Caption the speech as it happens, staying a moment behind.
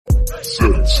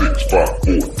Seven, six, five, four,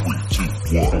 three,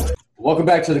 two, one. Welcome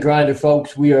back to The Grinder,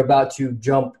 folks. We are about to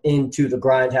jump into the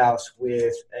Grindhouse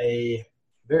with a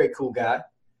very cool guy.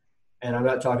 And I'm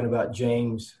not talking about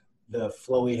James, the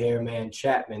flowy hair man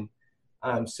Chapman.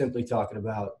 I'm simply talking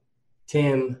about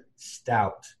Tim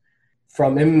Stout.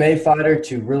 From MMA fighter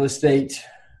to real estate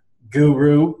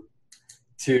guru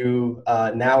to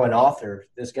now an author.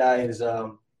 This guy is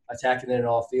attacking it in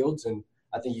all fields, and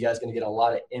I think you guys are going to get a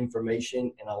lot of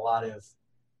information and a lot of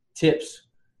tips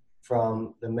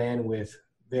from the man with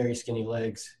very skinny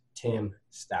legs, Tim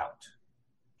Stout.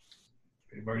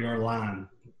 You're lying.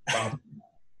 Wow.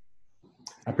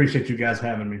 I appreciate you guys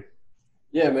having me.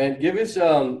 Yeah, man. Give us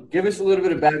a little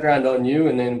bit of background on you,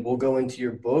 and then we'll go into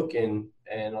your book and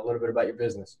a little bit about your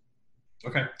business.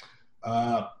 Okay.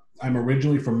 I'm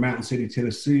originally from Mountain City,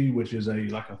 Tennessee, which is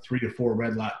like a 3 to 4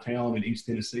 red light town in East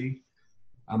Tennessee.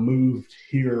 I moved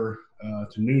here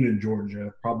to Noonan,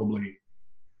 Georgia,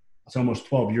 it's almost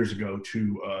 12 years ago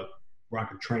to where I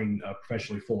could train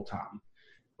professionally full-time.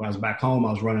 When I was back home,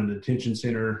 I was running a detention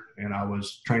center, and I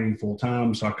was training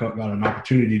full-time, so I got an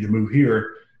opportunity to move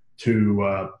here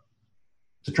to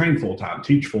train full-time,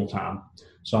 teach full-time.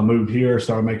 So I moved here,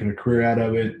 started making a career out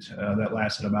of it. That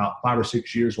lasted about 5 or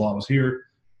 6 years while I was here.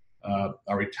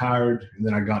 I retired, and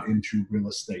then I got into real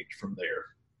estate from there.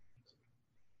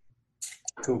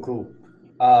 Cool.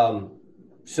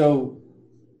 So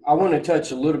I want to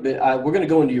touch a little bit. We're going to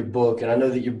go into your book, and I know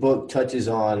that your book touches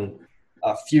on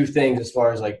a few things as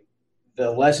far as like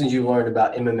the lessons you learned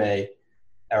about MMA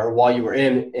or while you were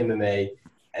in MMA,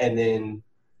 and then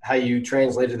how you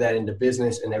translated that into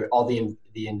business and all the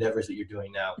endeavors that you're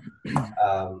doing now.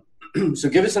 So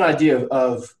give us an idea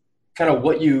of kind of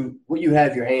what you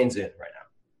have your hands in right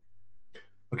now.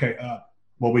 Okay.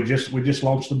 Well, we just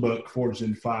launched the book, Forged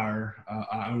in Fire.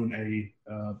 I own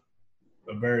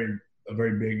a very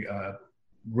big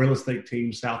real estate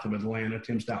team south of Atlanta,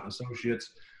 Tim Stout and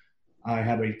Associates. I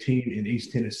have a team in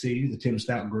East Tennessee, the Tim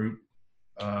Stout Group.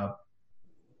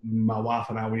 My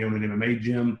wife and I, we own an MMA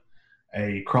gym,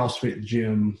 a CrossFit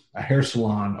gym, a hair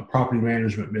salon, a property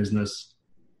management business,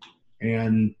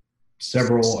 and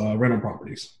several rental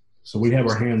properties. So we have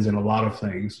our hands in a lot of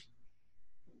things.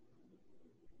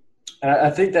 And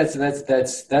I think that's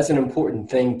an important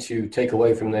thing to take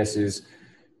away from this is,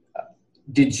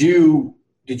 did you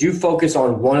focus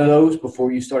on one of those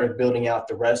before you started building out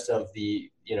the rest of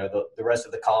the rest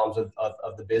of the columns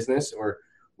of the business, or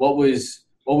what was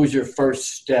your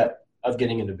first step of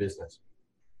getting into business?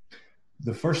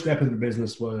 The first step in the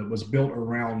business was built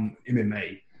around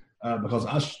MMA because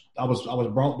I was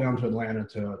brought down to Atlanta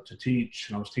to teach,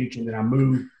 and I was teaching. Then I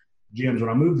moved gyms. When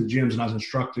I moved the gyms and I was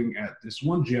instructing at this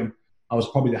one gym, I was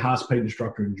probably the highest paid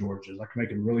instructor in Georgia. Like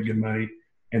making really good money,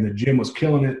 and the gym was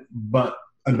killing it. But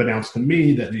unbeknownst to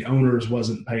me, that the owners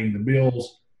wasn't paying the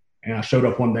bills, and I showed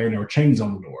up one day and there were chains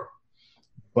on the door.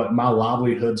 But my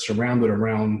livelihood surrounded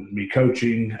around me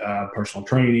coaching, personal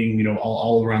training,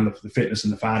 all around the fitness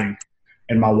and the fighting.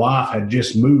 And my wife had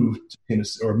just moved to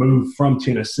Tennessee, or moved from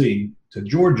Tennessee to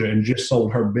Georgia, and just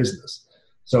sold her business.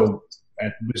 So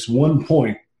at this one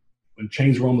point, when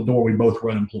chains were on the door, we both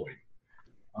were unemployed.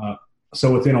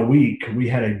 So within a week, we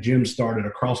had a gym started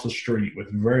across the street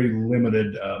with very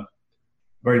limited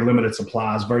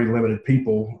supplies, very limited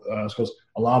people, because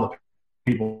a lot of the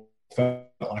people felt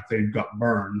like they got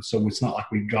burned. So it's not like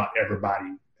we got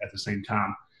everybody at the same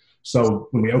time. So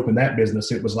when we opened that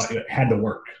business, it was like it had to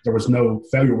work.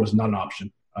 Failure was not an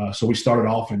option. So we started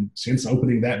off, and since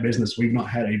opening that business, we've not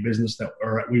had a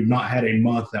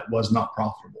month that was not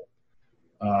profitable.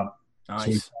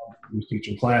 Nice. So we was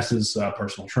teaching classes,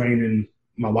 personal training.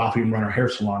 My wife even ran our hair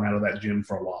salon out of that gym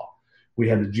for a while. We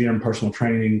had the gym, personal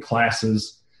training,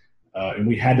 classes, and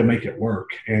we had to make it work.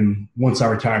 And once I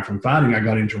retired from fighting, I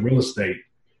got into real estate,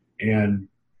 and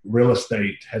real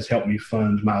estate has helped me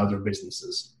fund my other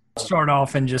businesses. Start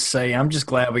off and just say, I'm just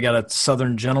glad we got a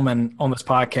Southern gentleman on this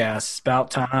podcast. It's about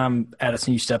time,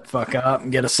 Addison, you step the fuck up and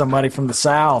get us somebody from the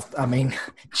South. I mean,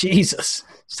 Jesus,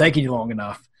 it's taking you long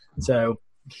enough. So,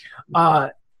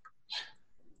 what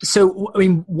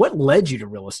led you to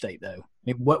real estate, though? I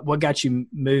mean, what got you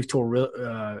moved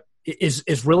to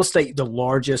is real estate the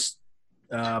largest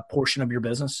portion of your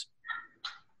business?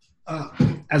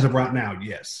 As of right now,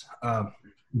 yes.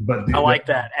 But I like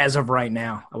that. As of right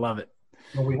now, I love it.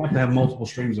 Well, we have to have multiple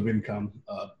streams of income,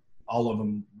 all of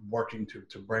them working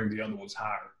to bring the other ones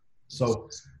higher. So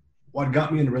what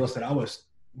got me into real estate,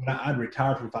 when I'd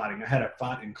retired from fighting, I had a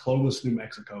fight in Clovis, New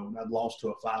Mexico, and I'd lost to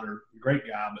a fighter, great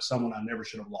guy, but someone I never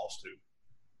should have lost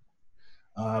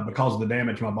to. Because of the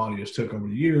damage my body has took over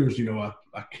the years,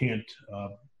 I can't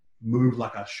move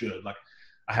like I should. Like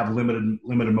I have limited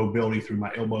mobility through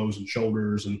my elbows and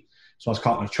shoulders. And so I was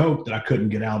caught in a choke that I couldn't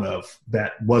get out of.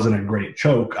 That wasn't a great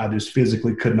choke. I just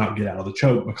physically could not get out of the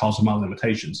choke because of my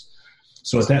limitations.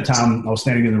 So at that time, I was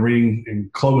standing in the ring in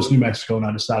Clovis, New Mexico, and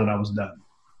I decided I was done.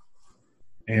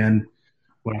 And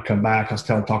when I come back, I was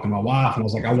talking to my wife, and I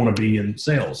was like, I want to be in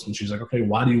sales. And she's like, okay,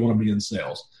 why do you want to be in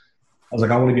sales? I was like,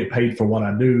 I want to get paid for what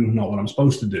I do, not what I'm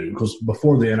supposed to do. Because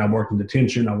before then, I worked in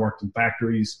detention. I worked in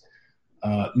factories,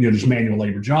 just manual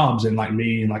labor jobs. And like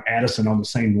me and like Addison on the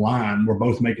same line, we're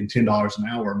both making $10 an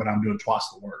hour, but I'm doing twice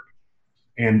the work.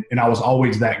 And I was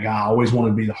always that guy. I always wanted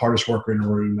to be the hardest worker in the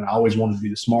room, and I always wanted to be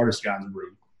the smartest guy in the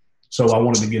room. So I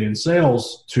wanted to get in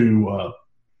sales to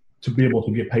be able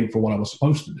to get paid for what I was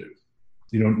supposed to do.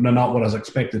 Not what I was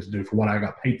expected to do, for what I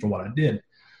got paid for what I did.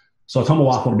 So I told my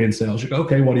wife I want to be in sales. She goes,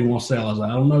 okay, what do you want to sell? I was like,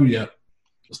 I don't know yet.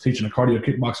 I was teaching a cardio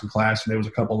kickboxing class, and there was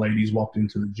a couple of ladies walked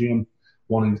into the gym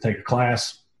wanting to take a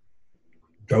class.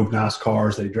 Drove nice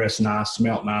cars. They dressed nice,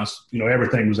 smelled nice.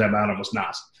 Everything was about them was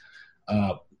nice.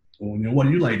 What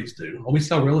do you ladies do? Oh, we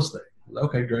sell real estate.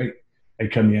 Okay, great. They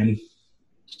come in,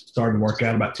 started to work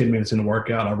out. About 10 minutes into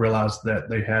workout, I realized that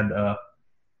they had a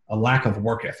lack of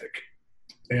work ethic.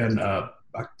 And I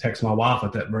texted my wife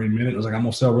at that very minute. I was like, I'm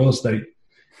going to sell real estate.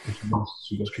 And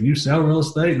she goes, can you sell real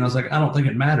estate? And I was like, I don't think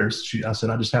it matters. I said,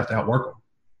 I just have to outwork them.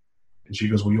 And she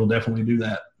goes, well, you'll definitely do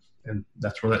that. And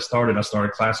that's where that started. I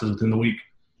started classes within the week.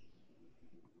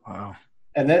 Wow.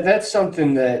 And that's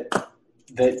something that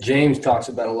James talks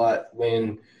about a lot.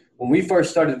 When we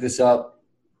first started this up,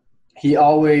 he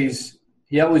always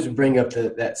would bring up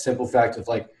that simple fact of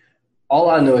like,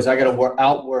 all I know is I got to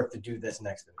outwork the dude that's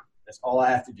next to me. That's all I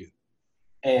have to do.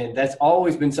 And that's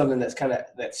always been something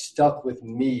that stuck with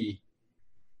me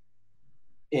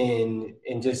in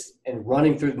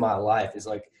running through my life, is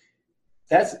like,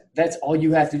 that's all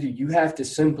you have to do. You have to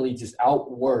simply just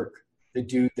outwork the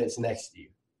dude that's next to you.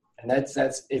 And that's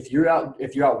if you're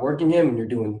outworking him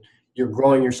and you're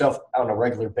growing yourself on a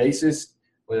regular basis,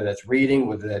 whether that's reading,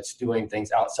 whether that's doing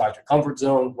things outside your comfort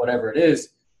zone, whatever it is,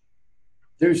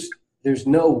 there's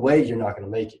no way you're not going to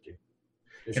make it, dude.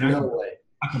 There's no way.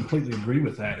 I completely agree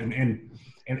with that. And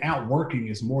outworking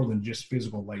is more than just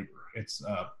physical labor. It's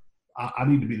I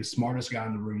need to be the smartest guy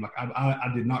in the room. Like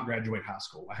I did not graduate high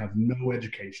school. I have no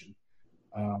education,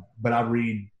 but I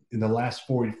read. In the last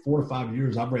 4 to 5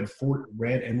 years, I've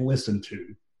read and listened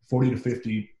to 40 to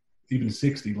 50, even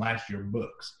 60 last year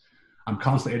books. I'm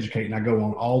constantly educating. I go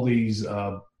on all these,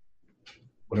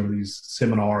 these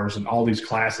seminars and all these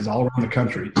classes all around the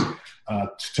country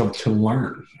to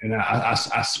learn. And I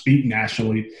speak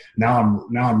nationally. Now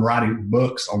I'm writing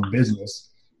books on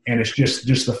business, and it's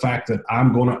just the fact that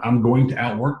I'm going to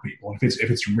outwork people. If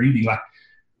it's reading,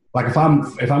 like if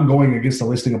I'm going against a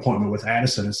listing appointment with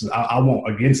Addison, I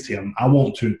want against him. I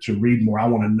want to read more. I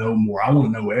want to know more. I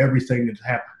want to know everything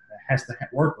that has to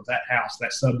work with that house,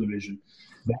 that subdivision,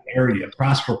 that area,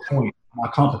 price per point, my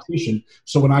competition.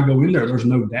 So when I go in there, there's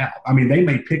no doubt. I mean, they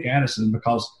may pick Addison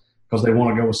because they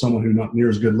want to go with someone who's not near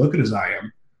as good looking as I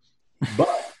am,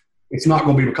 but it's not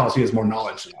going to be because he has more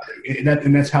knowledge than I do.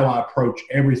 And that's how I approach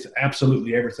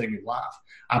absolutely everything in life.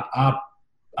 I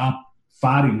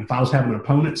fighting. If I was having an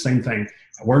opponent, same thing.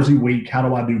 Where's he weak? How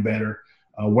do I do better?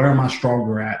 Where am I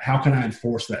stronger at? How can I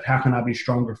enforce that? How can I be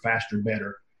stronger, faster,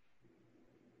 better?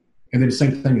 And then the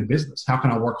same thing in business. How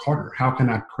can I work harder? How can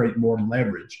I create more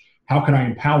leverage? How can I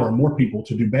empower more people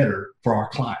to do better for our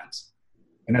clients?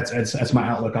 And that's my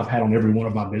outlook I've had on every one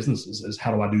of my businesses, is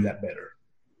how do I do that better?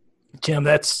 Tim,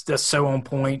 that's so on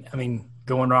point. I mean,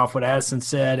 going off what Addison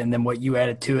said and then what you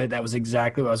added to it, that was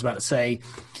exactly what I was about to say.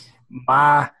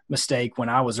 My mistake when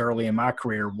I was early in my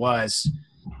career was,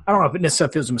 I don't know if it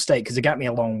necessarily feels a mistake because it got me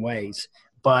a long ways,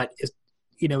 but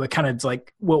it kind of is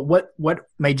like, well, what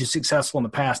made you successful in the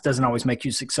past doesn't always make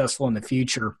you successful in the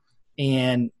future.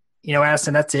 And,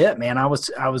 Addison, that's it, man. I was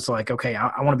like, okay,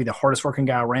 I want to be the hardest working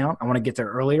guy around. I want to get there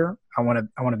earlier. I want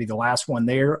to be the last one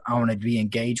there. I want to be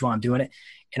engaged while I'm doing it.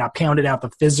 And I pounded out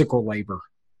the physical labor,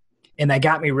 and that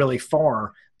got me really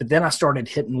far. But then I started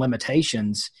hitting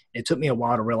limitations. It took me a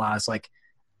while to realize, like,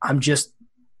 I'm just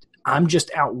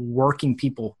outworking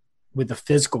people with the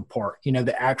physical part,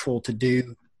 the actual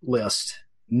to-do list,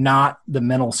 not the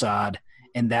mental side.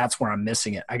 And that's where I'm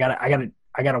missing it. I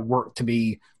gotta work to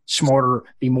be smarter,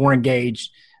 be more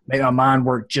engaged, make my mind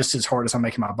work just as hard as I'm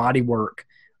making my body work,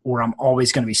 or I'm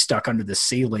always going to be stuck under the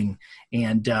ceiling.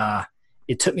 And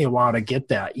it took me a while to get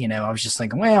that. I was just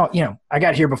thinking, well, I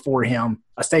got here before him.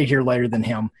 I stayed here later than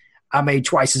him. I made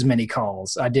twice as many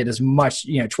calls. I did as much,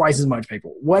 twice as much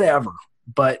people, whatever.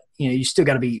 But, you still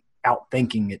got to be out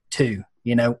thinking it too.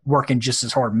 working just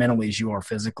as hard mentally as you are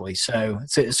physically. So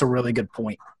it's a really good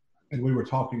point. And we were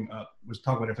talking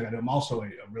about everything I do. I'm also a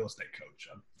real estate coach.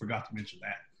 I forgot to mention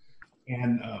that.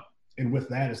 And with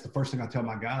that, it's the first thing I tell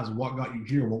my guys: what got you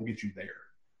here won't get you there.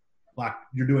 Like,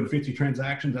 you're doing 50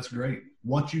 transactions, that's great.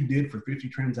 What you did for 50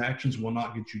 transactions will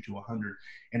not get you to 100.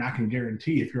 And I can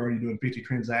guarantee, if you're already doing 50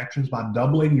 transactions, by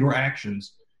doubling your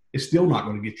actions, it's still not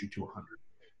going to get you to 100.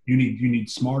 You need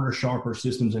smarter, sharper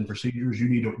systems and procedures. You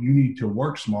need to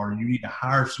work smarter. You need to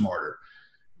hire smarter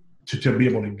to be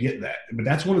able to get that. But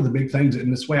that's one of the big things.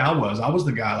 And this way I was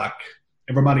the guy, like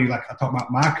everybody, like I talk about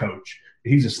my coach,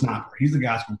 he's a sniper. He's the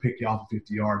guy that's going to pick you off at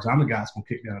 50 yards. I'm the guy that's going to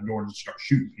kick down a door and start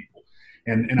shooting people.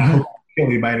 And I hope I kill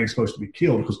anybody that's supposed to be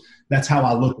killed, because that's how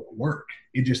I look at work.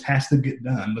 It just has to get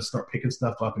done. Let's start picking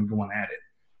stuff up and going at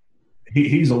it.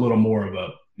 He's a little more of a,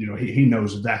 he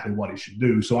knows exactly what he should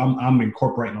do. So I'm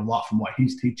incorporating a lot from what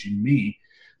he's teaching me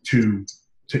to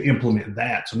implement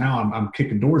that. So now I'm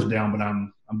kicking doors down, but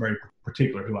I'm very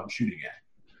particular who I'm shooting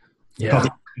at. Yeah.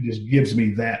 Because it just gives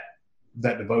me that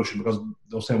devotion, because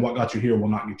they'll say, what got you here will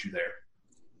not get you there.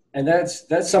 And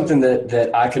that's something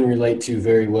that I can relate to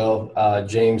very well.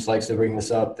 James likes to bring this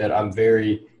up, that I'm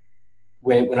very –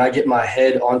 when I get my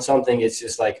head on something, it's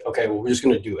just like, okay, well, we're just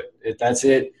going to do it. That's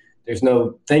it. There's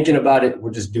no thinking about it.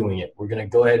 We're just doing it. We're going to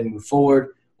go ahead and move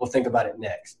forward. We'll think about it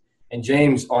next. And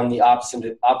James, on the opposite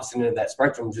end of that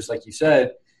spectrum, just like you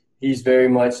said, he's very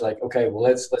much like, okay, well,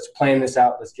 let's plan this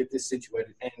out. Let's get this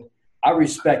situated. And I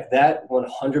respect that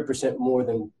 100% more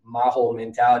than my whole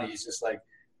mentality is just like,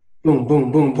 boom,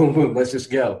 boom, boom, boom, boom. Let's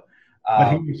just go.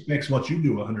 But he respects what you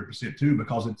do 100% too,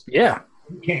 because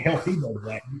you can't help he does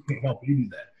that. You can't help you do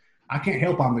that. I can't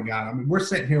help I'm the guy. I mean, we're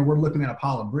sitting here, we're looking at a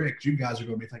pile of bricks. You guys are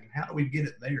going to be thinking, how do we get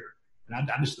it there? And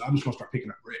I'm just going to start picking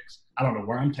up bricks. I don't know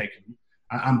where I'm taking them.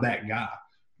 I'm that guy.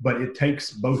 But it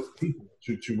takes both people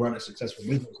to run a successful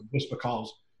business. And just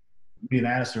because me and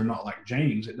Addison are not like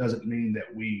James, it doesn't mean that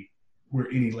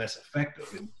we're any less effective.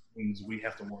 It means we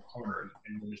have to work harder,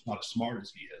 and we're just not as smart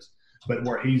as he is. But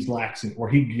where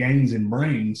he gains in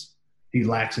brains, he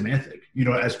lacks in ethic,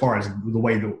 as far as the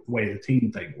way the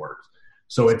team thing works.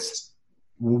 So it's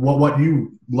what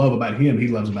you love about him, he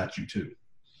loves about you too.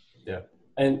 Yeah.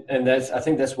 And I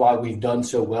think that's why we've done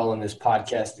so well in this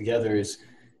podcast together. Is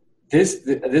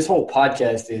this whole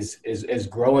podcast is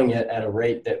growing at a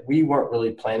rate that we weren't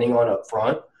really planning on up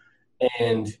front.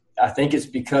 And I think it's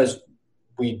because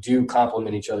we do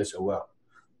complement each other so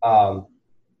well.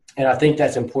 And I think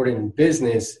that's important in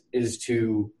business, is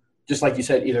to, just like you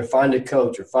said, either find a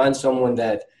coach or find someone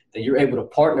that you're able to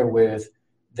partner with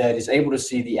that is able to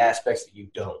see the aspects that you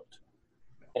don't.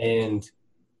 And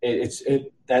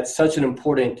that's such an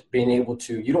important being able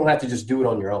to, you don't have to just do it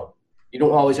on your own. You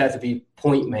don't always have to be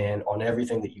point man on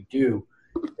everything that you do.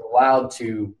 You're allowed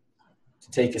to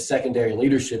take a secondary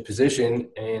leadership position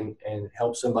and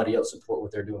help somebody else support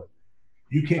what they're doing.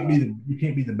 You can't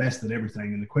be the best at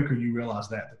everything, and the quicker you realize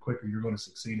that, the quicker you're going to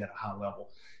succeed at a high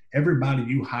level. Everybody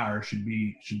you hire should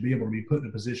be able to be put in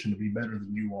a position to be better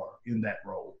than you are in that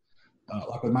role.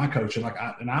 Like with my coach, and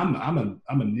I'm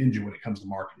a ninja when it comes to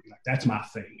marketing. Like, that's my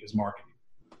thing, is marketing.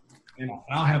 And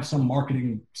I'll have some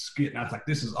marketing skit, and I was like,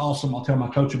 this is awesome. I'll tell my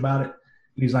coach about it,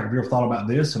 and he's like, have you ever thought about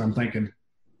this? And I'm thinking,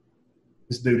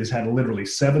 this dude has had literally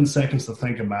 7 seconds to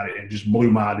think about it and just blew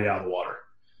my idea out of the water.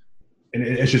 And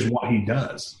it's just what he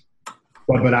does.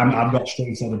 But I've got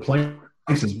strengths other places.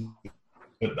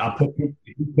 But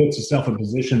he puts himself in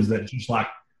positions that just like,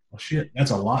 well, shit,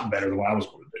 that's a lot better than what I was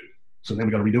going to do. So then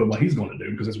we got to redo what he's going to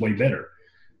do, because it's way better.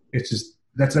 It's just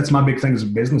that's my big thing as a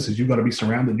business, is you've got to be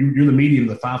surrounded. You're the medium,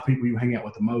 the 5 people you hang out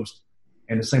with the most,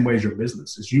 and the same way as your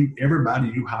business is everybody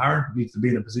you hire needs to be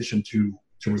in a position to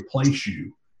replace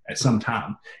you at some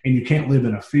time. And you can't live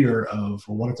in a fear of,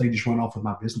 well, what if they just run off with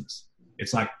my business?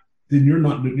 It's like, then you're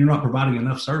not providing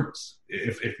enough service.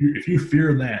 If you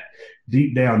fear that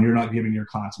deep down, you're not giving your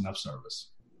clients enough service.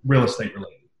 Real estate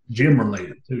related, gym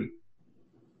related too.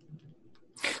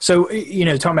 So, talking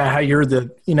about how you're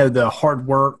the hard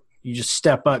work, you just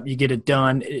step up, you get it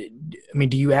done. I mean,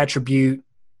 do you attribute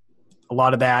a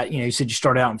lot of that? You said you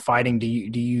started out in fighting. Do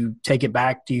you take it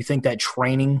back? Do you think that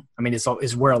training, I mean, is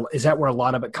that where a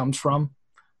lot of it comes from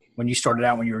when you started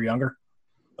out when you were younger?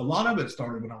 A lot of it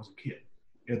started when I was a kid.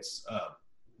 It's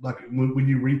like when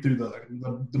you read through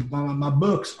my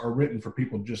books are written for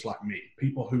people just like me,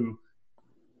 people who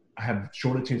have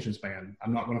short attention span.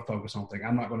 I'm not going to focus on things.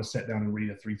 I'm not going to sit down and read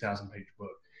a 3,000-page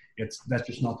book. That's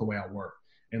just not the way I work.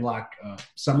 And like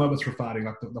some of us for fighting,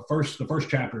 like the first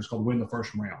chapter is called Win the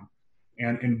First Round,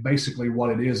 and basically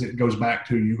what it is, it goes back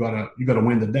to you gotta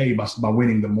win the day by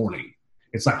winning the morning.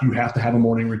 It's like you have to have a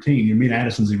morning routine. Me and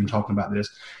Addison's even talking about this.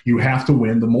 You have to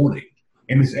win the morning.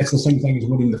 And it's the same thing as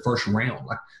winning the first round.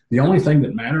 Like the only thing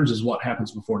that matters is what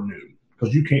happens before noon,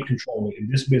 because you can't control it. In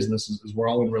this business, as we're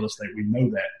all in real estate, we know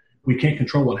that. We can't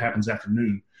control what happens after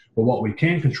noon. But what we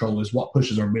can control is what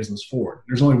pushes our business forward.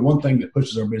 There's only one thing that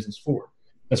pushes our business forward.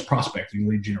 That's prospecting,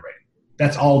 lead generating.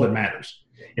 That's all that matters.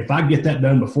 If I get that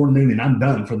done before noon and I'm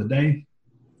done for the day,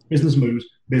 business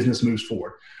moves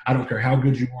forward. I don't care how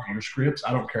good you are in your scripts.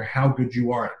 I don't care how good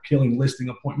you are at killing listing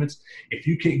appointments. If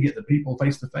you can't get the people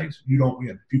face to face, you don't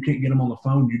win. If you can't get them on the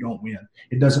phone, you don't win.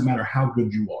 It doesn't matter how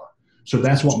good you are. So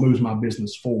that's what moves my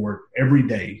business forward every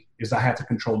day, is I have to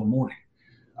control the morning.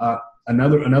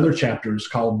 Another chapter is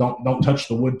called Don't Touch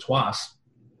the Wood Twice.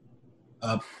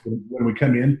 When we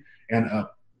come in, and I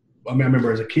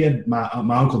remember as a kid, my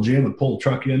Uncle Jim would pull the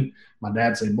truck in. My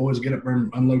dad said, "Boys, get up there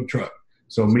and unload the truck."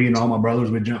 So me and all my brothers,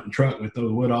 we'd jump in the truck, we'd throw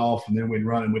the wood off, and then we'd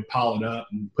run and we'd pile it up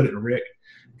and put it in a rick.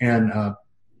 And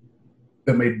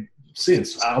that made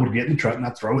sense. I would get in the truck and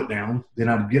I'd throw it down. Then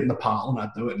I'd get in the pile and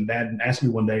I'd throw it. And Dad asked me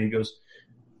one day, he goes,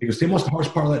 "Tim, what's the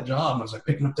hardest part of that job?" And I was like,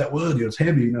 "Picking up that wood. It's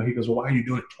heavy." He goes, "Well, why are you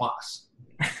doing it twice?"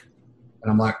 And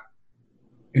I'm like,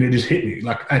 and it just hit me.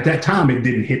 Like at that time, it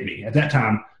didn't hit me. At that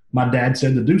time, my dad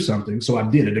said to do something, so I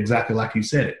did it exactly like he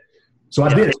said it. So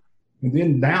I did it. And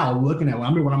then now looking at,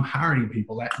 when I'm hiring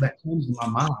people, that comes to my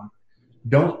mind.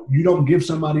 You don't give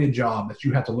somebody a job that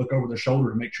you have to look over their shoulder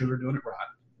to make sure they're doing it right.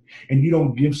 And you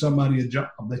don't give somebody a job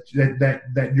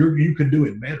that you could do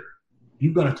it better.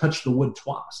 You've got to touch the wood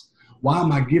twice. Why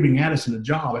am I giving Addison a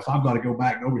job if I've got to go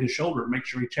back over his shoulder and make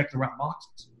sure he checked the right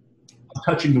boxes? I'm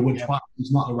touching the wood twice.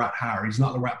 He's not the right hire. He's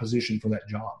not the right position for that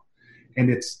job.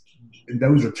 And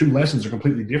those are two lessons are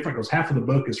completely different, because half of the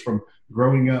book is from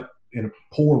growing up in a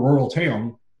poor rural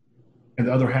town, and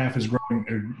the other half is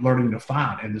learning to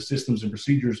fight and the systems and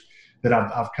procedures that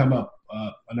I've come up.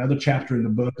 Another chapter in the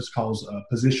book is called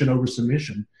Position Over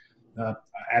Submission.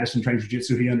 Addison trains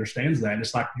jiu-jitsu. He understands that.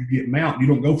 It's like you get mount. You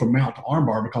don't go from mount to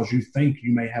armbar because you think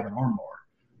you may have an armbar.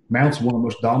 Mount's one of the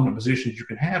most dominant positions you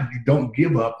can have. You don't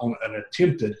give up on an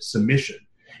attempted submission.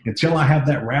 Until I have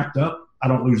that wrapped up, I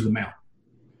don't lose the mount.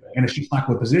 And it's just like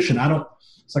with position.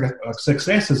 It's like a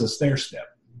success is a stair step.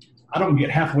 I don't get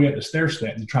halfway up the stair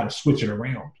step and try to switch it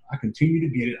around. I continue to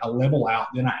get it. I level out.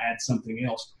 Then I add something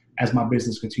else as my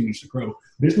business continues to grow.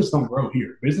 Business don't grow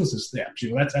here. Business is steps.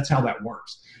 That's how that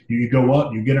works. You go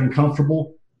up, you get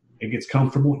uncomfortable, it gets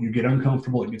comfortable. You get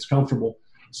uncomfortable, it gets comfortable.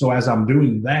 So as I'm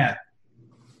doing that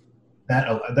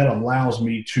allows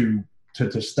me to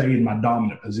stay in my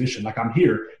dominant position. Like I'm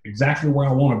here exactly where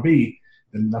I want to be.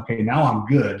 And okay, now I'm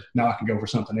good. Now I can go for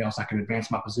something else. I can advance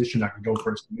my position. I can go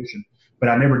for a submission. But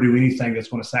I never do anything that's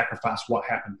going to sacrifice what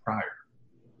happened prior.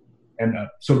 And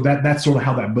so that's sort of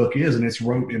how that book is. And it's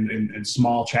wrote in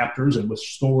small chapters and with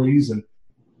stories and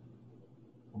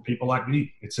for people like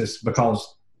me. It's just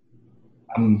because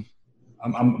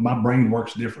my brain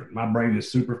works different. My brain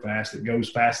is super fast. It goes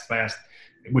fast,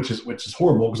 which is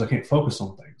horrible because I can't focus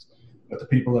on things. But the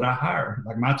people that I hire,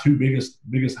 like my two biggest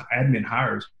admin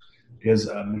hires, is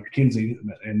McKinsey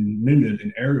and Noonan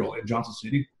and Ariel in Johnson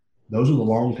City. Those are the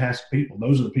long task people.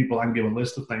 Those are the people I can give a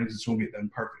list of things that's going to get done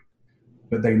perfect.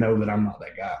 But they know that I'm not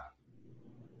that guy.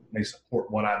 They support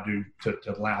what I do to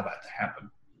allow that to happen.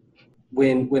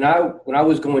 When I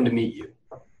was going to meet you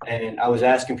and I was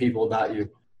asking people about you,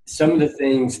 some of the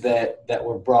things that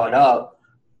were brought up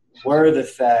were the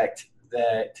fact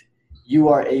that you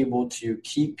are able to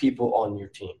keep people on your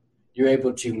team. You're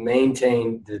able to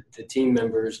maintain the team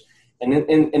members. And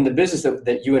in the business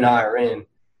that you and I are in,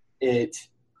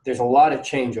 there's a lot of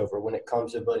changeover when it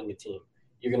comes to building a team.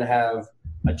 You're going to have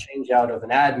a change out of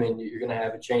an admin. You're going to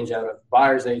have a change out of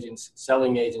buyer's agents,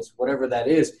 selling agents, whatever that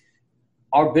is.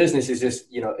 Our business is just,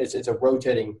 it's a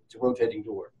rotating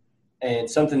door. And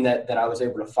something that I was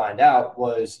able to find out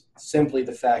was simply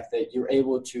the fact that you're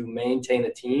able to maintain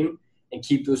a team and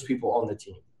keep those people on the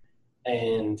team.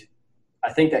 And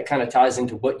I think that kind of ties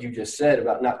into what you just said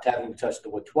about not having to touch the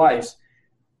wood twice.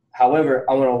 However,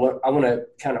 I want to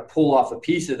kind of pull off a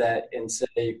piece of that and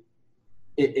say,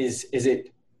 is it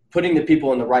putting the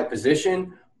people in the right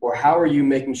position, or how are you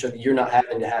making sure that you're not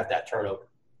having to have that turnover?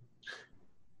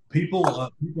 People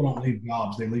don't leave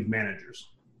jobs; they leave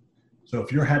managers. So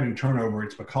if you're having turnover,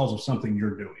 it's because of something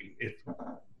you're doing.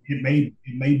 It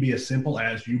may be as simple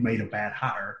as you made a bad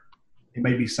hire. It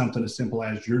may be something as simple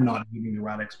as you're not giving the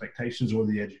right expectations or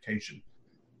the education.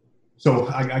 So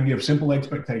I give simple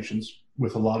expectations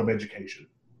with a lot of education.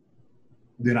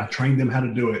 Then I train them how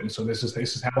to do it. And so this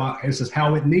is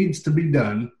how it needs to be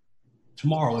done.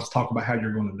 Tomorrow, let's talk about how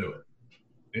you're going to do it.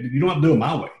 And you don't have to do it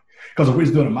my way. Because if we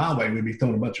was doing it my way, we'd be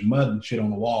throwing a bunch of mud and shit on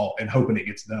the wall and hoping it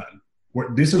gets done.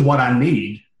 This is what I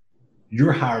need.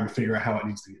 You're hired to figure out how it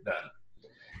needs to get done.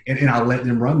 And I let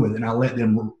them run with it, and I let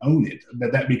them own it.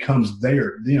 That becomes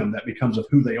them. That becomes of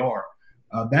who they are.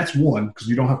 That's one, because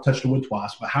you don't have to touch the wood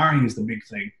twice. But hiring is the big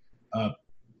thing.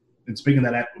 And speaking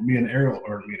of that, me and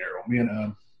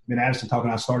Addison talking,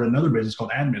 I started another business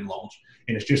called Admin Launch,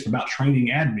 and it's just about training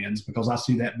admins, because I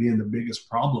see that being the biggest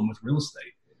problem with real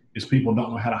estate is people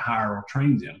don't know how to hire or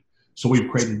train them. So we've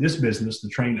created this business to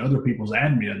train other people's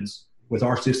admins with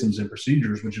our systems and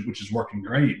procedures, which is working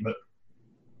great. But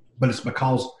it's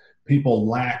because people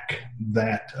lack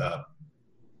that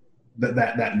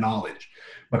knowledge.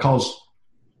 Because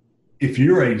if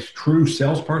you're a true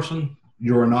salesperson,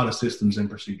 you're not a systems and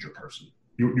procedure person.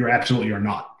 You absolutely are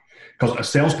not. Because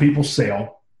salespeople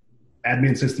sell,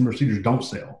 admin system procedures don't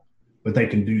sell, but they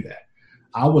can do that.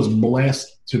 I was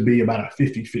blessed to be about a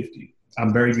 50-50.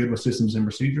 I'm very good with systems and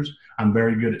procedures. I'm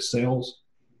very good at sales,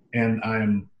 and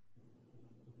I'm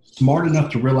smart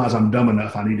enough to realize I'm dumb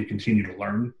enough I need to continue to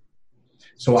learn.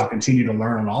 So I continue to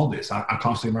learn on all this. I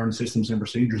constantly learn systems and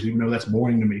procedures, even though that's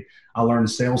boring to me. I learn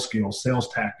sales skills, sales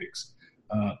tactics.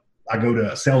 I go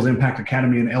to Sales Impact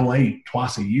Academy in LA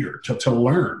twice a year to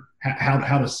learn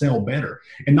how to sell better,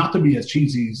 and not to be a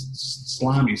cheesy,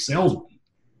 slimy salesman,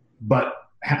 but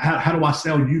how do I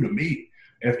sell you to me?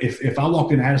 If I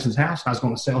walked into Addison's house, I was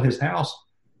going to sell his house.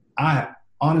 I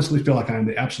honestly feel like I'm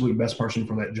the absolute best person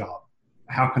for that job.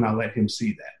 How can I let him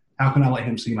see that? How can I let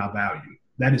him see my value?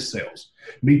 That is sales.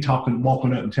 Me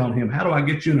walking up and telling him, how do I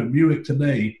get you in a Buick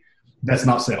today? That's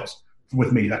not sales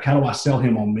with me. Like, how do I sell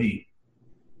him on me?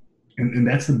 And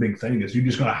that's the big thing, is you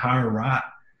just got to hire right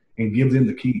and give them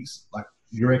the keys. Like,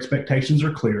 your expectations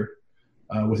are clear.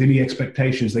 With any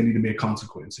expectations, they need to be a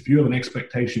consequence. If you have an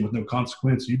expectation with no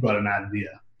consequence, you've got an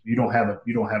idea. You don't have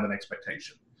an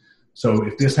expectation. So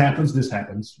if this happens, this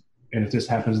happens. And if this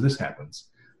happens, this happens.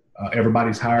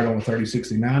 Everybody's hired on a 30,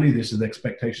 60, 90. This is the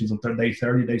expectations on day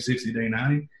 30, day 60, day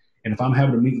 90. And if I'm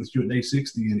having a meeting with you at day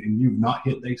 60 and you've not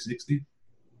hit day 60,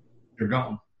 you're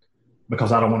gone.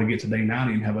 Because I don't want to get to day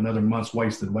 90 and have another month's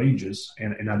wasted wages,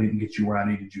 and I didn't get you where I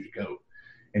needed you to go.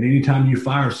 And anytime you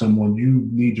fire someone, you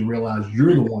need to realize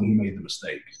you're the one who made the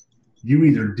mistake. You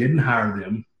either didn't hire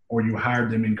them or you hired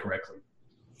them incorrectly.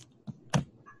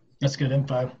 That's good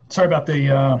info. Sorry about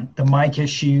the mic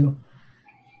issue.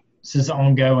 This is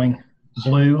ongoing.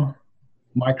 Blue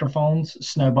microphones,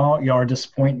 Snowball, you are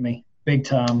disappointing me big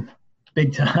time.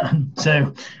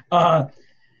 So,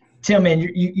 Tim, man,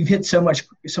 you've hit so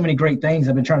many great things.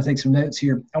 I've been trying to take some notes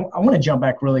here. I want to jump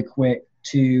back really quick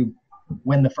to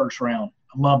win the first round.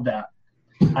 I love that.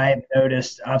 I have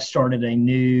noticed I've started a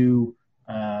new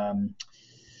kind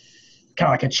of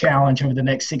like a challenge over the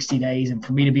next 60 days. And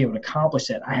for me to be able to accomplish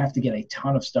that, I have to get a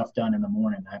ton of stuff done in the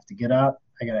morning. I have to get up.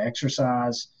 I got to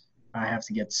exercise. I have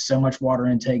to get so much water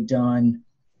intake done.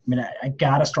 I mean, I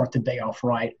got to start the day off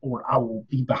right, or I will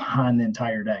be behind the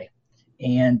entire day.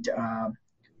 And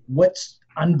what's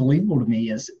unbelievable to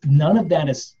me is none of that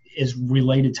is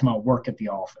related to my work at the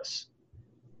office.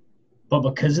 But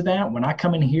because of that, when I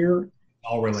come in here,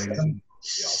 all related.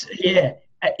 Yeah,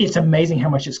 it's amazing how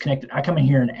much it's connected. I come in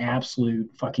here an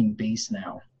absolute fucking beast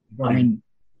now. Right. I mean,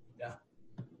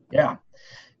 yeah.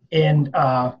 And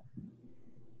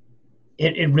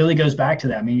it really goes back to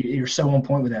that. I mean, you're so on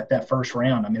point with that first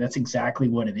round. I mean, that's exactly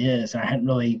what it is. And I hadn't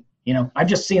really, I'm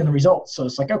just seeing the results. So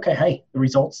it's like, okay, hey, the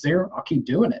results there, I'll keep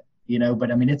doing it, but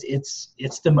I mean,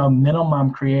 it's the momentum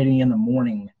I'm creating in the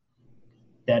morning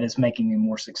that is making me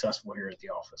more successful here at the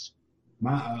office.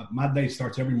 My day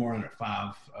starts every morning at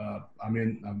 5.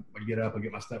 I get up, I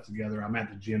get my stuff together. I'm at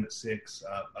the gym at 6.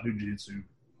 I do jiu-jitsu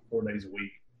 4 days a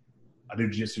week. I do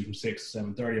jiu-jitsu from 6 to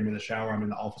 7:30. I'm in the shower. I'm in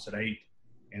the office at 8.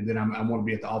 And then I want to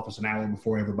be at the office an hour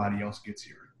before everybody else gets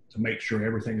here to make sure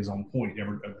everything is on point.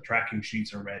 The tracking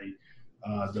sheets are ready.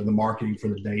 The marketing for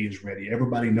the day is ready.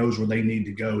 Everybody knows where they need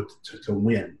to go to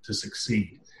win, to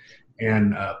succeed.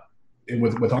 And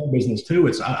with our business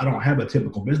too, I don't have a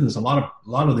typical business. A lot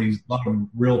of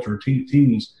realtor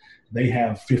teams, they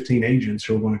have 15 agents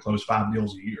who are going to close 5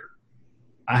 deals a year.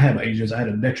 I have agents. I had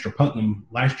a Dexter Putnam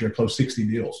last year close 60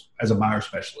 deals as a buyer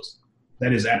specialist.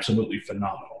 That is absolutely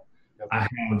phenomenal. I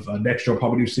have Dexter will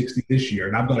probably do 60 this year,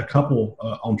 and I've got a couple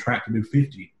on track to do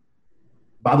 50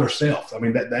 by themselves. I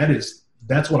mean,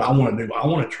 that's what I want to do. I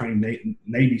want to train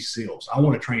Navy SEALs. I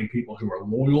want to train people who are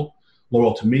loyal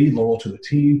to me, loyal to the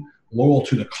team, loyal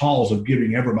to the cause of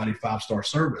giving everybody 5-star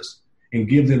service, and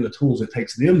give them the tools it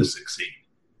takes them to succeed.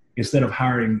 Instead of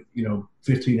hiring,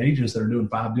 15 agents that are doing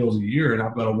 5 deals a year, and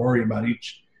I've got to worry about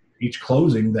each each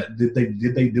closing that did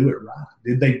they do it right?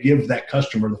 Did they give that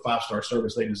customer the 5-star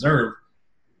service they deserve?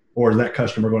 Or is that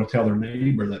customer going to tell their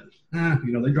neighbor that,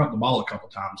 they dropped the ball a couple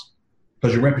times?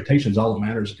 Because your reputation is all that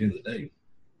matters at the end of the day.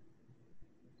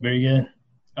 Very good.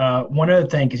 One other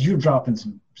thing, because you're dropping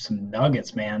some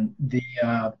nuggets, man.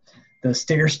 The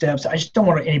stair steps. I just don't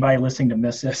want anybody listening to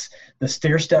miss this. The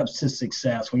stair steps to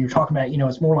success. When you're talking about,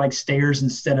 it's more like stairs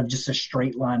instead of just a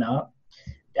straight line up.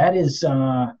 That is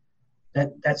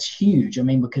that's huge. I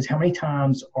mean, because how many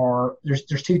times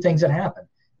there's two things that happen.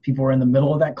 People are in the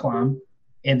middle of that climb,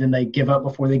 and then they give up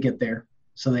before they get there,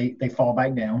 so they fall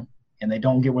back down. And they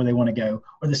don't get where they want to go.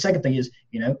 Or the second thing is,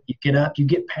 you get up, you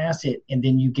get past it, and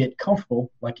then you get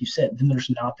comfortable, like you said. Then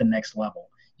there's not the next level.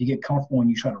 You get comfortable and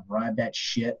you try to ride that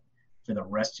shit for the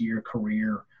rest of your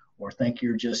career, or think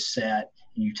you're just set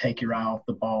and you take your eye off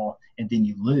the ball and then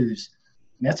you lose.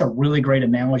 And that's a really great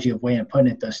analogy of way of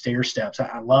putting it, those stair steps.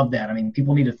 I love that. I mean,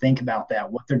 people need to think about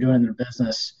that, what they're doing in their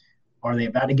business. Are they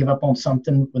about to give up on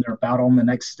something when they're about on the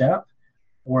next step?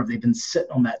 Or have they been sitting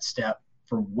on that step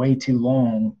for way too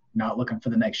long, not looking for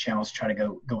the next challenge to try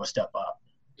to go a step up?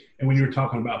 And when you're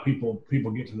talking about people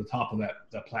get to the top of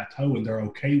that plateau and they're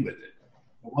okay with it,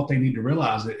 but what they need to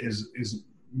realize is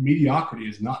mediocrity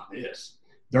is not this.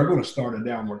 They're going to start a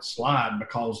downward slide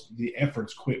because the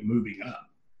efforts quit moving up.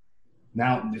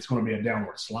 Now it's going to be a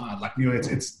downward slide. Like,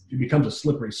 it becomes a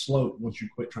slippery slope once you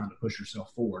quit trying to push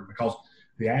yourself forward, because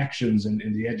the actions and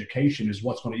the education is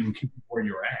what's going to even keep you where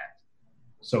you're at.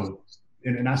 So,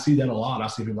 and I see that a lot. I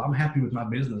see people, I'm happy with my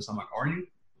business. I'm like, are you?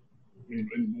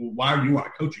 And why are you on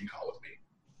a coaching call with me?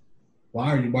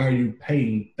 Why are you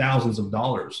paying thousands of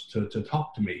dollars to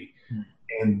talk to me,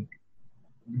 and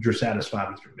you're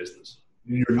satisfied with your business?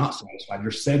 You're not satisfied.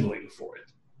 You're settling for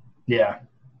it. Yeah.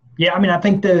 Yeah. I mean, I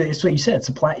think it's what you said.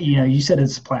 It's you said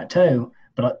it's a plateau,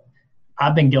 but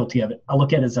I've been guilty of it. I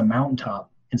look at it as a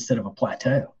mountaintop instead of a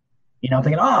plateau. I'm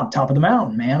thinking, I'm top of the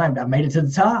mountain, man. I made it to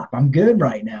the top. I'm good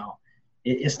right now.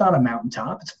 It's not a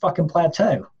mountaintop. It's a fucking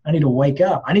plateau. I need to wake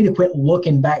up. I need to quit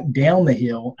looking back down the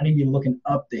hill. I need to be looking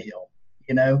up the hill,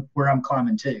 where I'm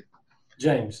climbing to.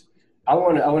 James, I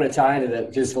want to tie into that,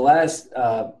 because the last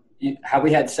how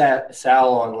we had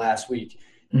Sal on last week,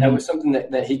 that was something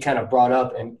that he kind of brought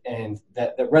up, and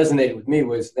that resonated with me,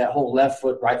 was that whole left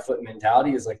foot, right foot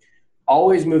mentality is like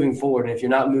always moving forward. And if you're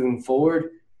not moving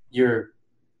forward, you're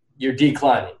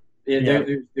declining.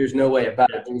 There's no way about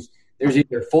it. There's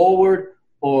either forward,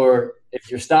 or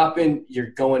if you're stopping, you're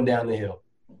going down the hill.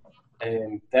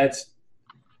 And that's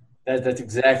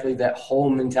exactly that whole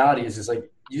mentality. Is just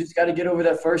like, you just got to get over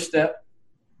that first step,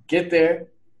 get there,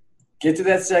 get to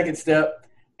that second step,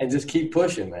 and just keep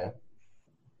pushing, man.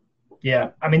 Yeah.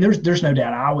 I mean, there's no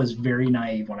doubt. I was very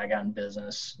naive when I got in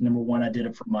business. Number one, I did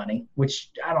it for money, which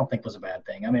I don't think was a bad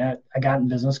thing. I mean, I got in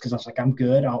business because I was like, I'm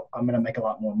good. I'm going to make a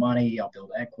lot more money. I'll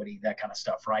build equity, that kind of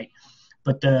stuff, right?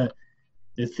 But the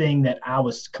thing that I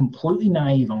was completely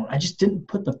naive on, I just didn't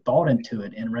put the thought into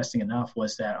it. Interesting enough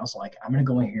was that I was like, I'm going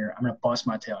to go in here. I'm going to bust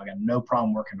my tail. I got no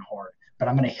problem working hard, but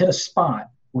I'm going to hit a spot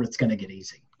where it's going to get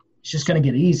easy. It's just going to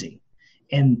get easy.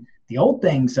 And the old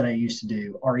things that I used to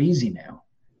do are easy now.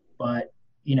 But,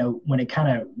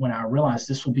 when I realized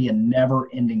this will be a never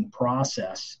ending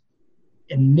process,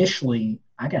 initially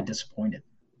I got disappointed.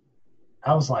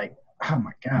 I was like, oh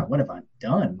my God, what have I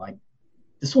done? Like,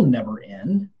 this will never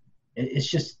end. It's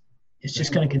just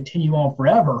going to continue on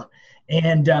forever.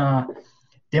 And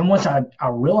then once I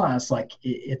realized, like,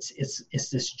 it's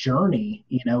this journey,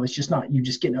 it's just not you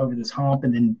just getting over this hump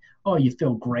and then, you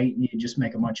feel great and you just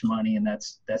make a bunch of money and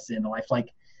that's the end of life. Like,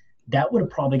 that would have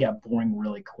probably got boring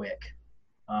really quick.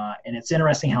 And it's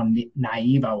interesting how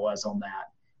naive I was on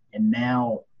that. And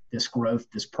now this growth,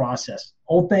 this process,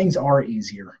 old things are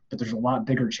easier, but there's a lot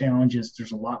bigger challenges.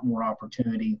 There's a lot more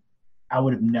opportunity. I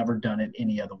would have never done it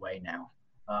any other way now.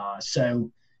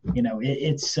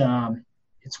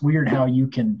 It's weird how you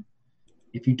can,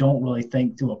 if you don't really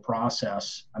think through a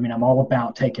process. I mean, I'm all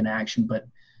about taking action, but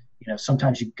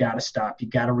sometimes you got to stop. You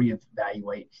got to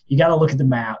reevaluate. You got to look at the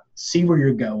map, see where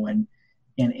you're going,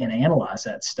 and analyze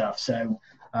that stuff. So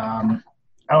I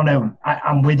don't know.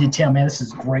 I'm with you, Tim, man. This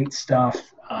is great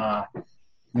stuff.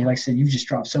 Like I said, you've just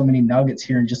dropped so many nuggets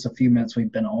here in just a few minutes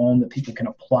we've been on that people can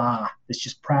apply. It's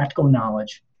just practical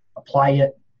knowledge. Apply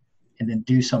it, and then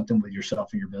do something with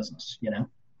yourself and your business.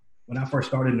 When I first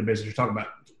started in the business, you're talking about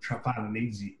trying to find an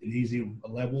easy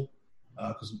level.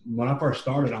 Because when I first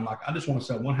started, I'm like, I just want to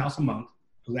sell one house a month,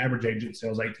 because the average agent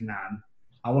sells 8 to 9.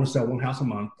 I want to sell one house a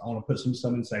month. I want to put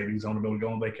some in savings. I want to be able to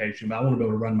go on vacation, but I want to be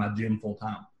able to run my gym full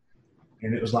time.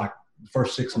 And it was like the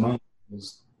first 6 months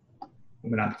was,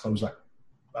 I was like,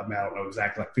 I mean, I don't know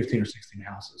exactly, like 15 or 16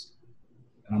 houses.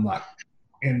 And I'm like,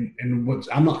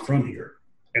 I'm not from here.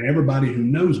 And everybody who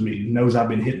knows me knows I've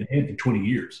been hitting the head for 20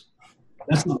 years.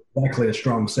 That's not exactly a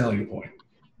strong selling point.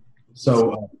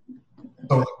 So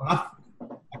I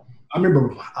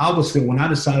remember I was still, when I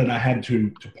decided I had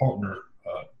to partner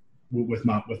with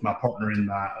my partner in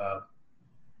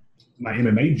my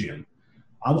MMA gym,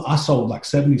 I sold like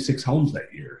 76 homes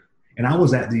that year. And I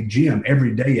was at the gym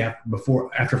every day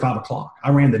after 5 o'clock. I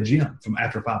ran the gym from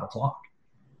after 5 o'clock.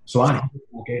 So I hit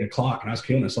like 8 o'clock and I was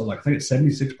killing it. So like, I think it's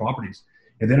 76 properties.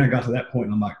 And then I got to that point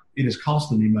and I'm like, it is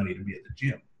costing me money to be at the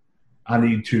gym. I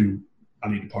need to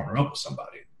partner up with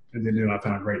somebody. And then I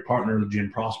found a great partner. The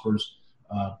gym prospers.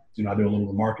 I do a little of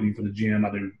the marketing for the gym.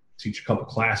 I do teach a couple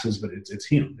classes, but it's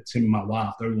him. It's him and my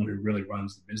wife. They're the one who really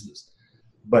runs the business.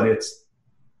 But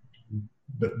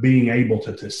being able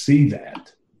to see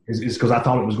that is because I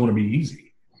thought it was going to be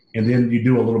easy. And then you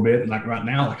do a little bit, and like right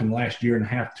now, like in the last year and a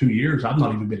half, 2 years, I've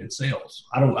not even been in sales.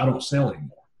 I don't sell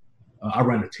anymore. I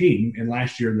run a team, and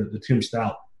last year the Tim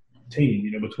Stout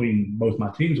team, between both my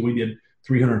teams, we did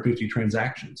 350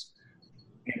 transactions.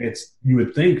 And you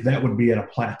would think that would be at a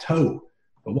plateau,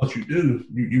 but what you do,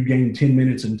 you gain 10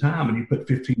 minutes in time, and you put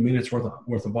 15 minutes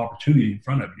worth of opportunity in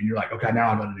front of you. And you're like, okay,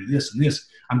 now I'm going to do this and this.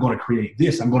 I'm going to create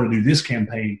this. I'm going to do this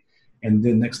campaign, and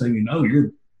then next thing you know,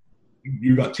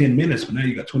 you got 10 minutes, but now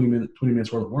you got 20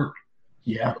 minutes worth of work.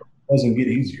 Yeah. It doesn't get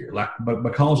easier. But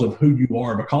because of who you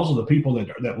are, because of the people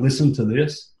that listen to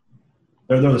this,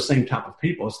 they're the same type of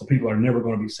people. It's the people that are never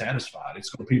going to be satisfied.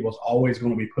 It's the people that's always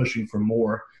going to be pushing for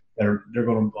more. They're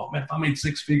going to, oh man, if I made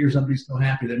 6 figures, I'd be so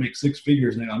happy. They make 6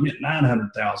 figures now. I'm at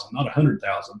 900,000, not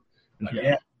 100,000.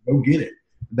 Yeah, go get it.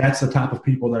 That's the type of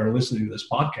people that are listening to this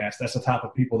podcast. That's the type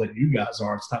of people that you guys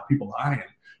are. It's the type of people that I am.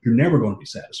 You're never going to be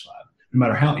satisfied. No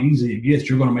matter how easy it gets,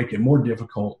 you're going to make it more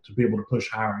difficult to be able to push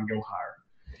higher and go higher.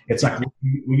 It's like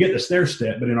we get the stair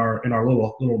step, but in our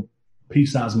little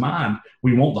pea-sized mind,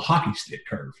 we want the hockey stick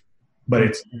curve, but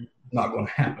it's not going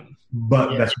to happen.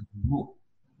 But that's what we want.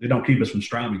 They don't keep us from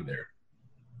striving there.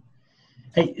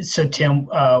 Hey, so Tim,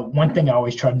 one thing I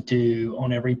always try to do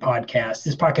on every podcast,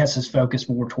 this podcast is focused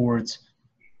more towards,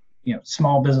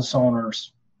 small business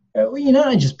owners,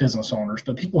 not just business owners,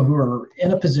 but people who are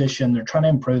in a position, they're trying to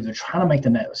improve, they're trying to make the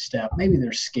next step. Maybe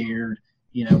they're scared,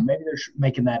 maybe they're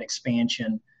making that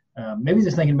expansion. Maybe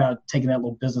they're thinking about taking that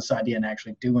little business idea and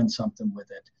actually doing something with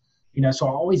it. So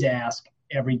I always ask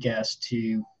every guest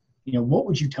to, what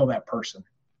would you tell that person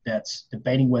that's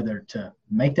debating whether to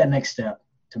make that next step,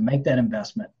 to make that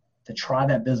investment, to try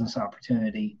that business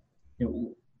opportunity?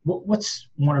 What's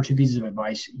 1 or 2 pieces of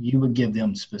advice you would give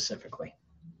them specifically?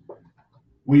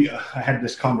 I had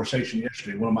this conversation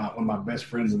yesterday. One of my best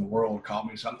friends in the world called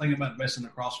me. So I'm thinking about investing in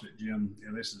a CrossFit gym.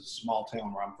 This is a small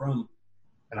town where I'm from.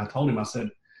 And I told him, I said,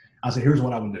 here's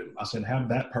what I would do. I said, have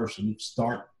that person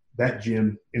start that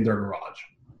gym in their garage.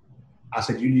 I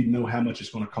said, you need to know how much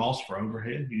it's going to cost for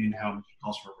overhead. You need to know how much it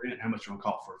costs for rent, how much it's going to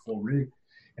cost for a full rig.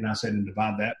 And I said, and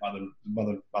divide that by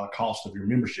the cost of your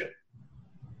membership.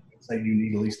 Say you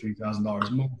need at least $3,000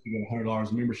 a month. You got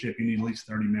 $100 membership. You need at least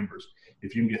 30 members.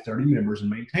 If you can get 30 members and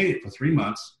maintain it for 3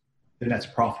 months, then that's a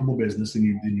profitable business, and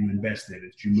you invest in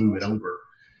it. You move it over.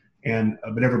 And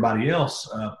but everybody else,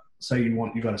 say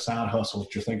you got a side hustle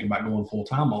that you're thinking about going full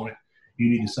time on it. You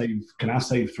need to save. Can I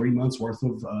save 3 months worth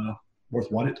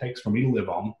what it takes for me to live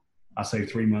on? I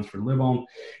save 3 months for to live on,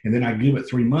 and then I give it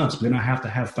 3 months. But then I have to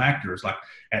have factors like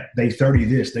at day 30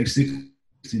 this, day 60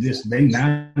 this, day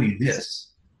 90 this.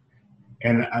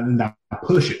 And I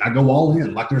push it. I go all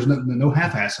in. Like there's no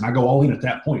half-assing. I go all in at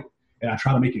that point, and I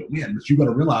try to make it win. But you got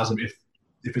to realize that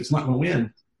if it's not going to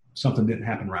win, something didn't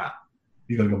happen right.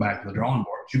 You got to go back to the drawing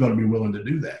board. You got to be willing to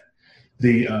do that.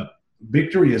 The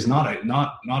victory is not a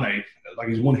like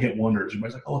he's one-hit wonders.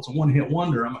 Everybody's like, oh, it's a one-hit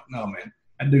wonder. I'm like, no, man.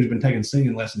 That dude's been taking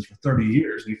singing lessons for 30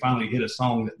 years, and he finally hit a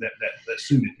song that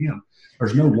suited him.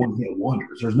 There's no one-hit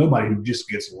wonders. There's nobody who just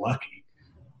gets lucky.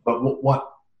 But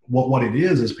what it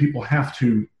is people have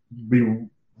to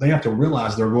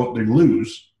realize they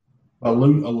lose.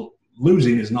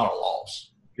 Losing is not a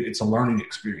loss. It's a learning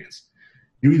experience.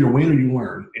 You either win or you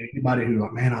learn. And anybody who's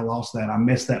like, man, I lost that. I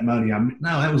missed that money.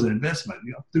 No, that was an investment.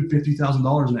 I threw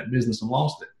 $50,000 in that business and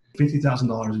lost it.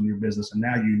 $50,000 in your business, and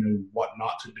now you know what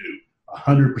not to do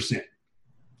 100%.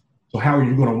 So how are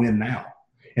you going to win now?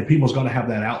 And people's got to have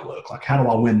that outlook. Like, how do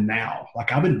I win now?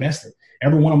 Like, I've invested.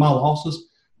 Every one of my losses,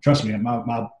 trust me,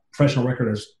 my professional record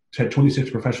has had 26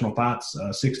 professional fights,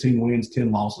 16 wins,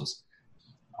 10 losses.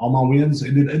 All my wins,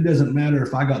 it doesn't matter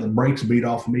if I got the brakes beat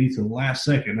off me to the last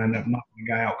second and I end up knocking the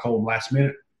guy out cold last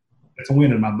minute. It's a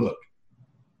win in my book.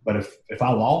 But if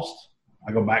I lost,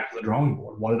 I go back to the drawing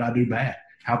board. What did I do bad?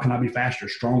 How can I be faster,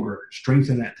 stronger,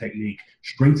 strengthen that technique,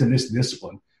 strengthen this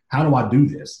discipline? How do I do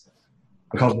this?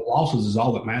 Because the losses is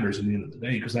all that matters at the end of the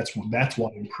day, because that's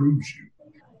what improves you.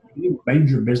 Any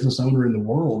major business owner in the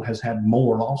world has had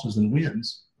more losses than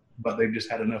wins, but they've just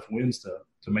had enough wins to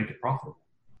make it profitable.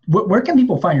 Where can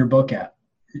people find your book at?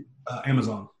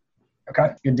 Amazon.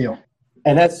 Okay, good deal.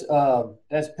 And that's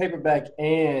paperback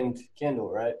and Kindle,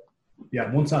 right?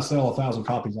 Yeah, once I sell 1,000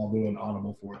 copies, I'll do an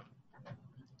Audible for it.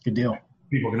 Good deal.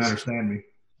 People can understand me.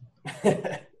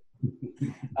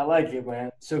 I like it,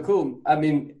 man. So cool. I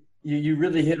mean, you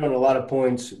really hit on a lot of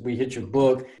points. We hit your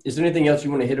book. Is there anything else you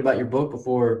want to hit about your book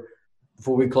before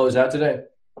we close out today?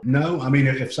 No, I mean,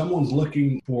 if someone's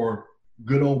looking for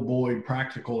good old boy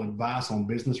practical advice on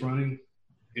business running,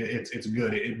 it's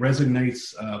good. It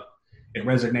resonates. It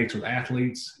resonates with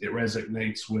athletes. It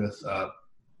resonates with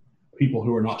people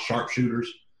who are not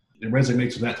sharpshooters. It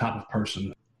resonates with that type of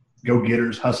person,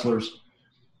 go-getters, hustlers.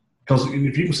 Because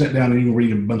if you can sit down and you can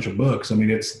read a bunch of books, I mean,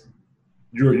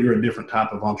 you're a different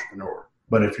type of entrepreneur.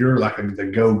 But if you're like the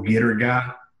go-getter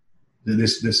guy,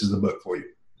 this is the book for you.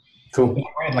 Cool.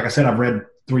 Like I said, I've read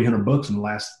 300 books in the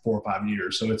last 4 or 5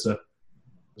 years, so there's a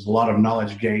lot of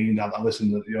knowledge gained. I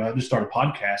listened to, I just started a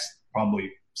podcast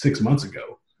probably 6 months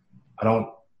ago. I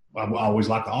always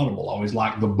liked the Audible. I always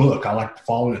liked the book. I liked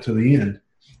following it to the end,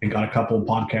 and got a couple of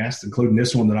podcasts, including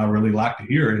this one that I really like to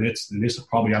hear. And this is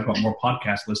probably, I've got more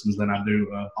podcast listens than I do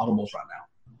Audibles right now.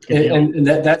 And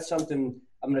that's something,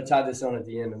 I'm going to tie this on at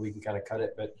the end and we can kind of cut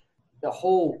it. But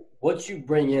what you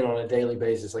bring in on a daily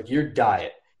basis, like your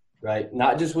diet, right?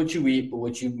 Not just what you eat, but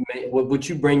what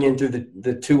you bring in through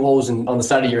the two holes on the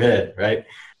side of your head, right?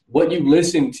 What you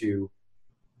listen to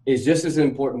is just as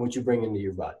important what you bring into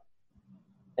your body.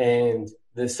 And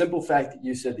the simple fact that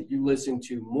you said that you listen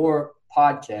to more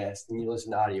podcasts than you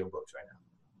listen to audiobooks right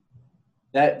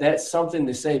now, that's something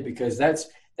to say, because that's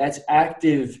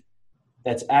active.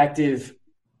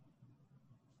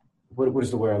 What is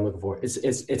the word I'm looking for?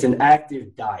 It's an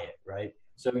active diet, right?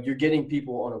 So you're getting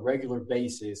people on a regular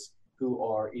basis who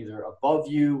are either above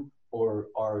you or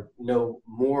know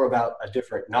more about a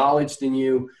different knowledge than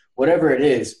you. Whatever it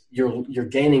is, you're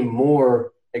gaining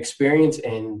more experience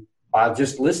and by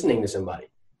just listening to somebody.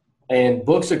 And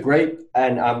books are great,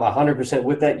 and I'm 100%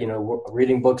 with that. We're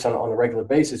reading books on a regular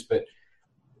basis, but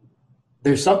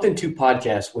there's something to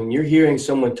podcasts when you're hearing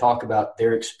someone talk about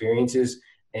their experiences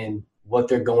and what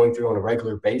they're going through on a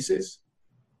regular basis.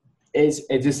 It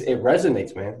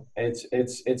resonates, man.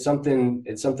 It's something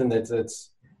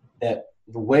that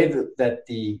the way that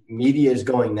the media is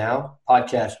going now,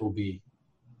 podcasts will be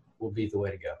the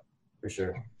way to go for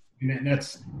sure. And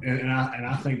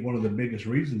I think one of the biggest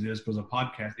reasons is because a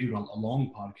podcast, even a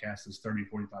long podcast, is 30,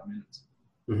 45 minutes.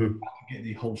 Mm-hmm. I can get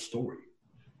the whole story.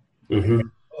 Mm-hmm.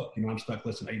 I'm stuck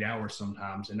listening 8 hours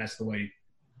sometimes, and that's the way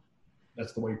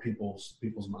people's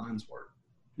minds work.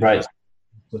 Right.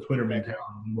 The Twitter mentality,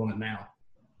 we want it now.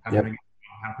 How can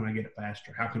I get it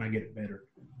faster? How can I get it better?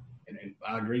 And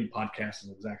I agree, podcast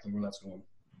is exactly where that's going.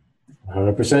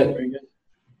 100%.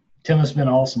 Tim, it's been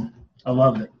awesome. I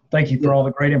loved it. Thank you for all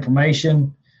the great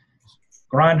information.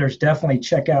 Grinders, definitely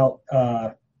check out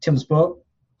Tim's book,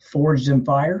 Forged in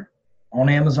Fire, on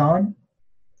Amazon.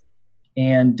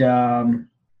 And, man,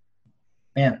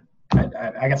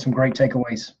 I got some great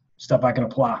takeaways, stuff I can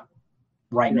apply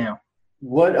right now.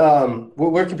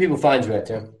 Where can people find you at,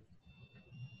 Tim?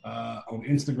 On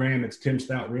Instagram, it's Tim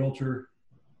Stout Realtor.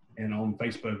 And on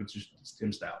Facebook, it's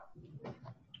Tim Stout.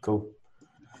 Cool.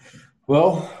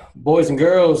 Well, boys and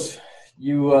girls,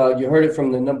 you heard it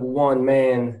from the number one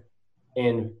man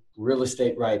in real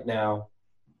estate right now,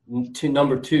 to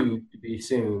number two to be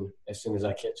soon as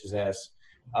I catch his ass.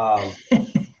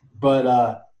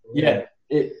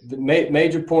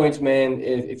 Major points, man.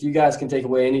 If you guys can take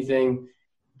away anything,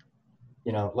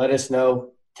 let us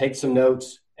know. Take some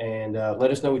notes and let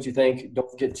us know what you think.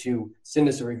 Don't forget to send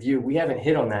us a review. We haven't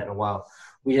hit on that in a while.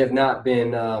 We have not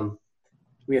been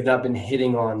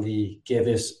hitting on the give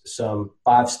us some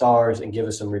 5 stars and give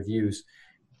us some reviews.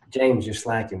 James, you're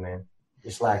slacking, man.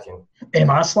 You're slacking.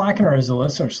 Am I slacking or is the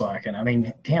listener slacking? I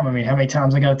mean, damn, how many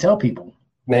times I got to tell people?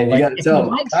 Man, you got to tell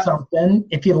them.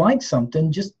 If you like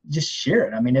something, just share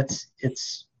it. I mean, it's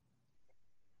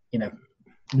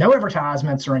no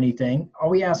advertisements or anything. All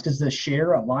we ask is to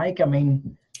share, a like. I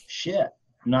mean, shit.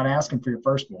 I'm not asking for your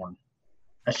firstborn.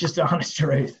 That's just the honest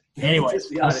truth.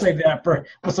 Anyways, I'll save that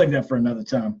for another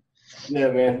time. Yeah,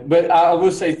 man. But I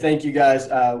will say thank you guys.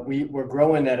 We're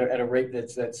growing at a rate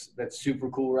that's super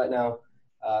cool right now.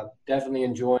 Definitely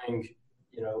enjoying,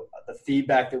 the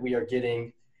feedback that we are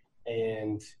getting,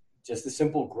 and just the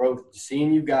simple growth.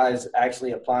 Seeing you guys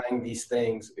actually applying these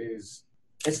things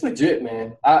it's legit,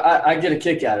 man. I get a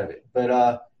kick out of it.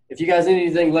 But if you guys need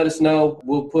anything, let us know.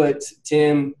 We'll put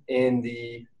Tim in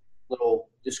the little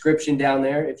description down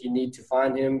there. If you need to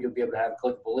find him, you'll be able to have a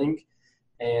clickable link.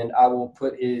 And I will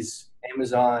put his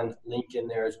Amazon link in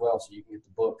there as well so you can get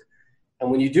the book. And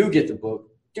when you do get the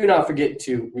book, do not forget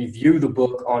to review the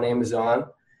book on Amazon.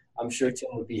 I'm sure Tim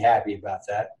would be happy about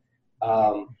that.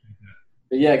 But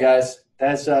yeah, guys,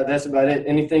 that's about it.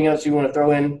 Anything else you want to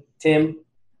throw in, Tim?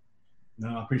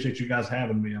 No, I appreciate you guys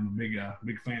having me. I'm a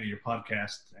big fan of your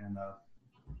podcast, and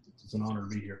it's an honor to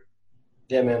be here.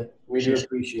 Yeah, man. We do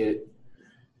appreciate it.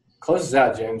 Close us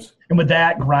out, James. And with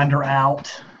that, Grinder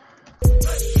out.